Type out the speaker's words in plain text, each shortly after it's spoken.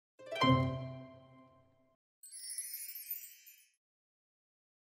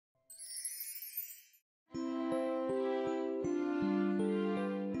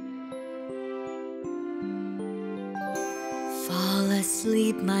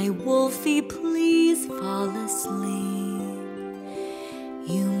asleep, my Wolfy, please fall asleep.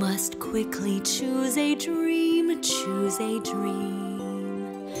 You must quickly choose a dream, choose a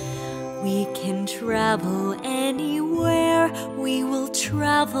dream. We can travel anywhere, we will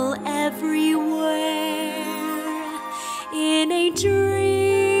travel everywhere. In a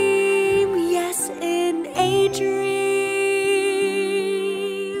dream, yes, in a dream.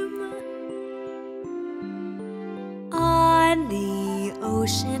 On the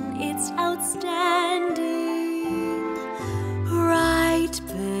ocean, it's outstanding. Right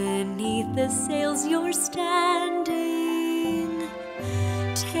beneath the sails, you're standing.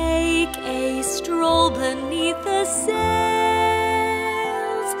 Take a stroll beneath the sails.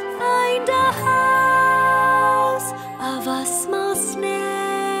 Find a house of a small snail.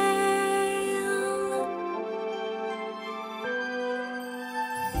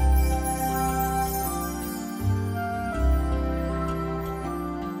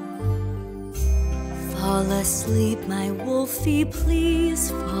 Fall asleep, my Wolfy,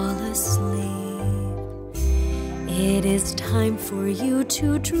 please fall asleep. It is time for you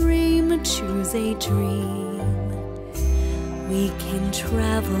to dream, choose a dream. We can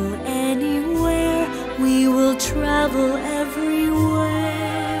travel anywhere, we will travel everywhere.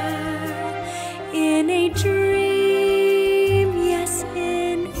 In a dream, yes,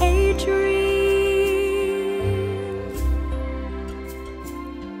 in a dream.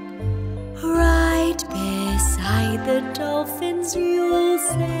 Right beside the dolphins you'll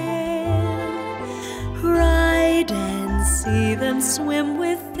sail. Ride and see them swim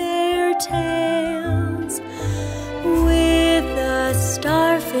with their tails. With the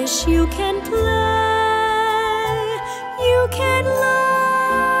starfish you can play. You can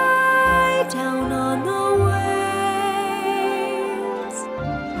lie down on the waves.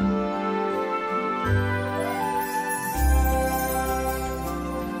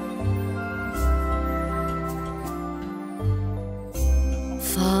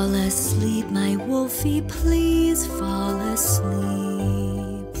 Fall asleep, my Wolfy, please fall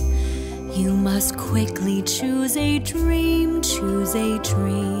asleep. You must quickly choose a dream, choose a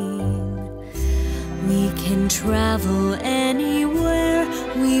dream. We can travel anywhere,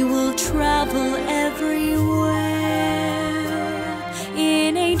 we will travel everywhere.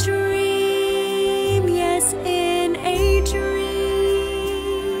 In a dream, yes, in a dream.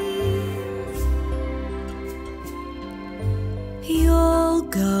 You'll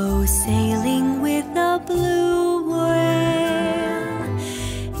go sailing with a blue whale.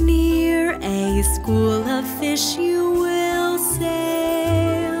 Near a school of fish you will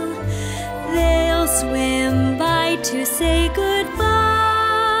sail. They'll swim by to say goodbye.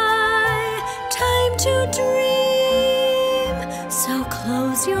 Time to dream, so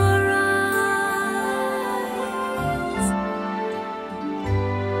close your eyes.